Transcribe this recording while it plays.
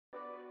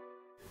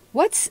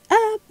What's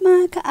up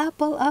mga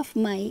ka-apple of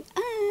my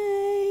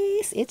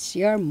eyes? It's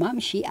your Mom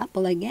She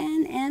Apple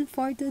again, and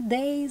for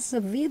today's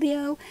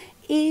video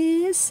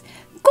is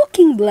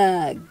cooking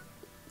vlog.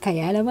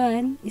 Kaya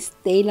naman,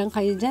 stay lang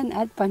kayo dyan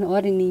at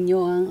panoorin ninyo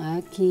ang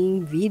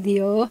aking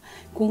video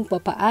kung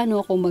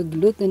papaano ako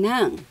magluto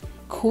ng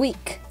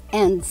quick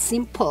and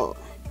simple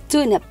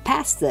tuna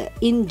pasta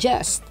in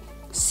just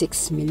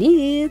 6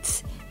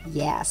 minutes.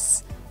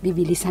 Yes!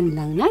 Bibilisan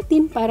lang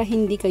natin para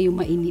hindi kayo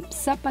mainip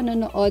sa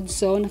panonood.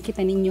 So,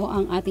 nakita ninyo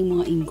ang ating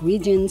mga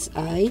ingredients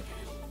ay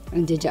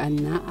andiyan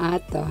na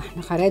at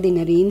nakaredy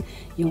na rin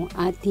yung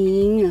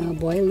ating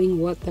boiling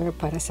water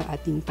para sa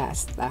ating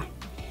pasta.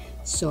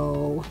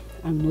 So,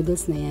 ang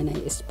noodles na yan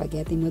ay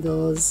spaghetti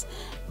noodles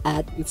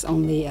at it's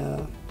only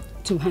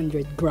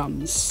 200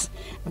 grams.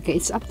 Okay,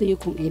 it's up to you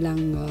kung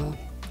ilang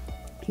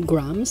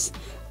grams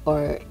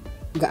or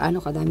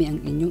gaano kadami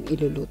ang inyong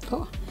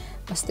iluluto.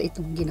 Basta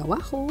itong ginawa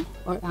ko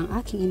or ang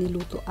aking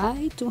iniluto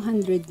ay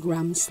 200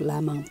 grams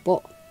lamang po.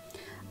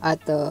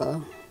 At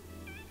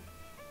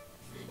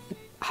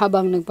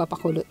habang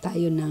nagpapakulo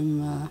tayo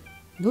ng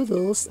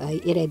noodles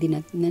ay i-ready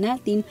na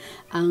natin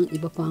ang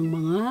iba pang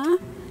mga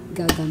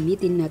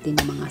gagamitin natin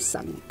ng mga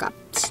sangkap.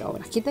 So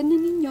nakita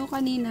na ninyo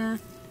kanina,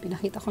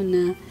 pinakita ko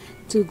na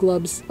 2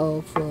 cloves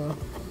of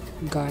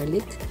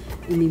garlic.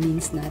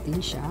 Imi-mince natin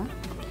siya.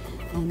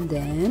 And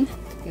then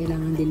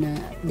kailangan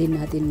din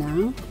natin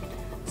ng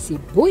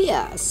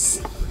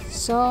sibuyas.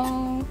 So,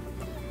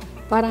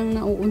 parang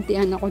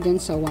nauuntian ako dyan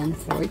sa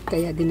 1/4,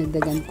 kaya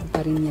dinagdagan ko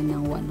pa rin yan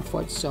ng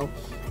 1/4. So,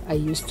 I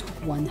used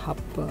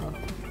 1/2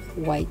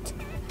 white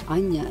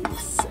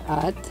onions.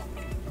 At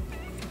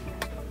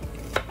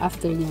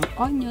after yung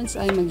onions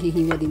ay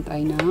maghihiwa din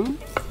tayo ng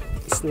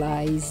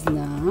slice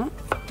na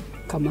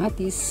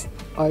kamatis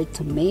or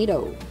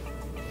tomato.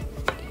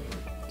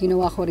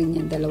 Ginawa ko rin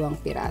yan 2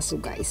 piraso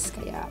guys,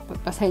 kaya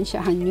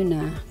pagpasensyahan nyo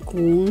na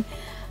kung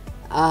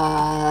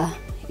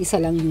isa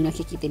lang yung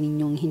nakikita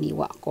ninyong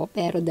hiniwa ko,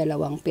 pero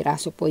 2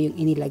 piraso po yung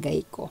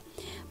inilagay ko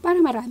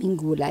para maraming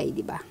gulay,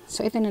 di ba?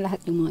 So ito na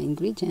lahat yung mga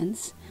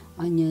ingredients: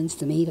 onions,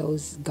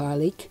 tomatoes,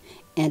 garlic,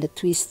 and a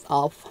twist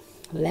of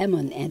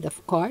lemon. And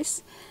of course,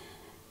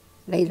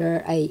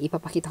 later ay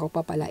ipapakita ko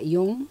pa pala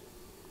yung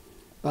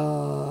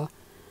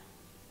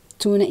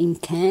tuna in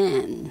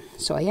can.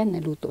 So ayan,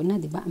 naluto na,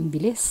 di ba? Ang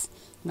bilis.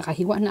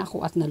 Nakahiwa na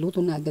ako at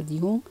naluto na agad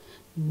yung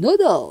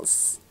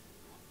noodles.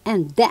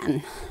 And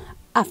then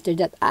after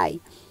that ay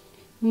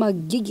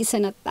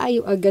maggigisa na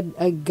tayo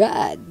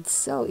agad-agad.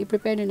 So,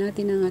 i-prepare na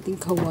natin ang ating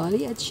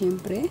kawali at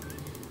syempre,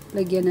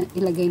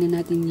 ilagay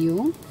na natin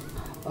yung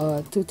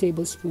 2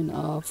 tablespoon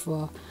of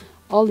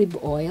olive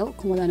oil.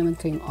 Kung wala naman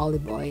kayong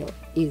olive oil,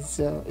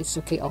 it's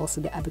okay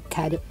also the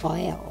avocado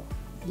oil.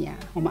 Yeah,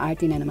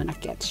 umaarte na naman a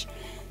catch.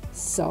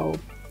 So,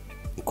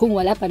 kung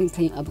wala pa rin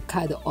kayong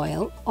avocado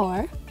oil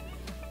or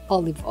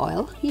olive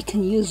oil, you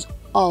can use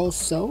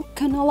also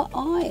canola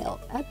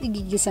oil. At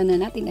igigisa na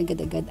natin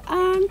agad-agad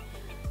ang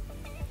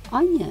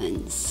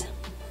onions.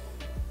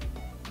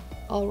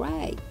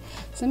 Alright.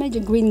 So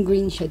medyo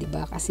green-green siya,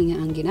 diba? Kasi nga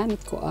ang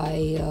ginamit ko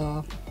ay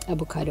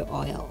avocado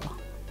oil.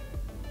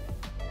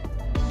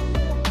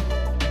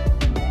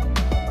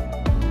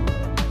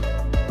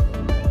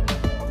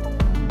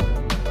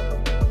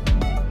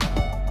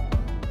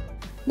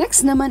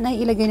 Next naman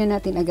ay ilagay na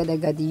natin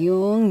agad-agad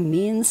yung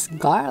minced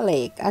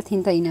garlic at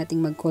hintayin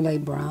natin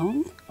magkulay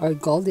brown or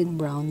golden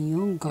brown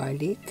yung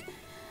garlic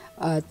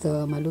at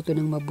maluto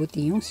ng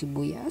mabuti yung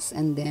sibuyas.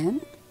 And then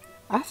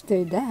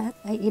after that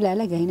ay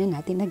ilalagay na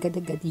natin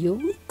agad-agad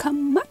yung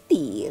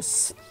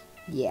kamatis.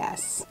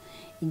 Yes,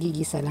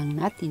 igigisa lang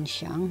natin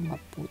siyang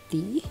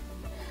maputi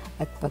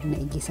at pag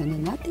naigisa na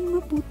natin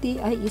maputi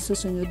ay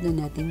isusunod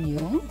na natin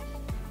yung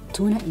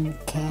tuna in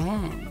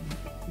can.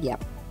 Yep,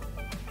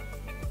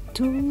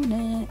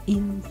 tuna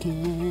in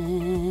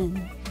can.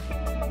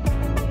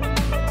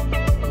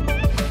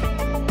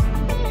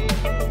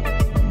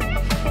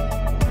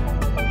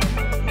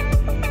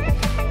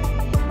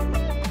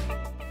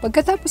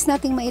 Pagkatapos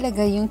nating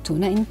mailagay yung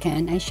tuna in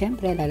can ay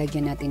syempre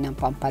lalagyan natin ng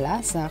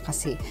pampalasa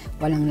kasi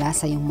walang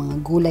lasa yung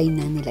mga gulay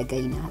na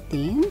nilagay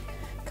natin.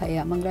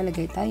 Kaya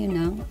maglalagay tayo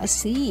ng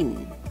asin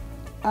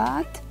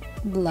at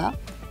black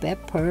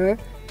pepper,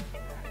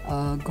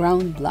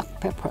 ground black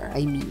pepper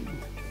I mean.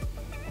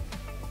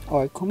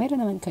 Or kung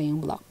meron naman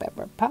kayong black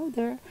pepper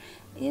powder,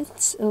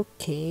 it's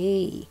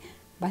okay.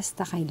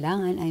 Basta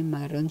kailangan ay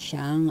mayroon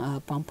siyang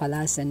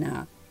pampalasa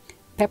na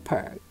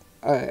pepper.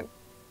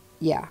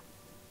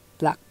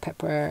 Black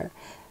pepper,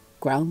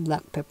 ground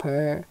black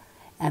pepper.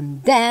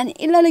 And then,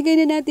 ilalagay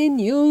na natin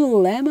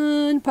yung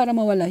lemon para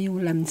mawala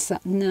yung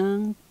lansa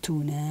ng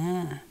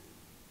tuna.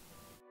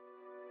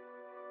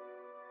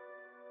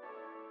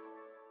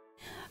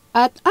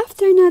 At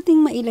after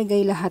nating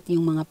mailagay lahat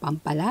yung mga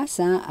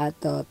pampalasa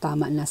at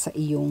tama na sa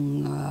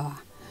iyong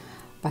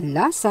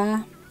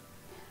panlasa,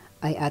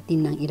 ay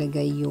atin nang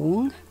ilagay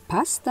yung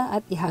pasta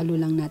at ihalo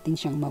lang natin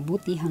siyang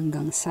mabuti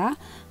hanggang sa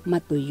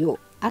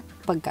matuyo. At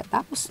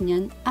pagkatapos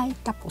niyan ay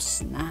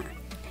tapos na.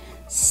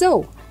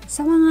 So,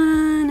 sa mga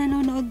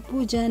nanonood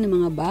po dyan ng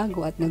mga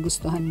bago at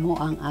nagustuhan mo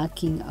ang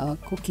aking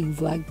cooking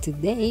vlog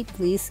today,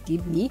 please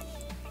give me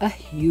a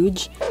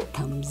huge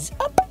thumbs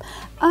up.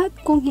 At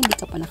kung hindi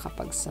ka pa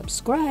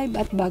nakapag-subscribe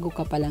at bago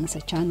ka pa lang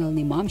sa channel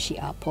ni Mom She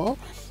Apple,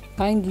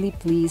 kindly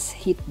please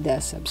hit the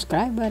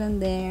subscribe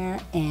button there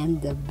and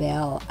the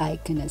bell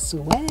icon as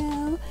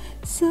well,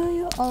 so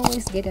you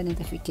always get a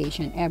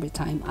notification every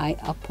time I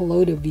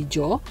upload a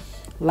video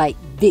like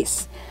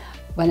this,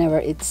 whenever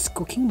it's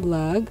cooking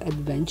vlog,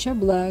 adventure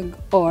vlog,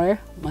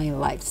 or my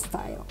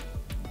lifestyle.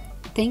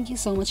 Thank you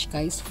so much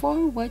guys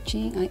for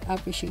watching. I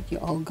appreciate you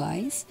all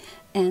guys,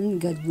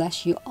 and God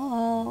bless you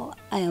all.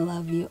 I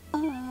love you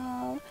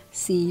all.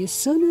 See you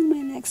soon in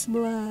my next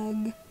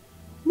vlog.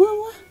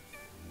 Mama.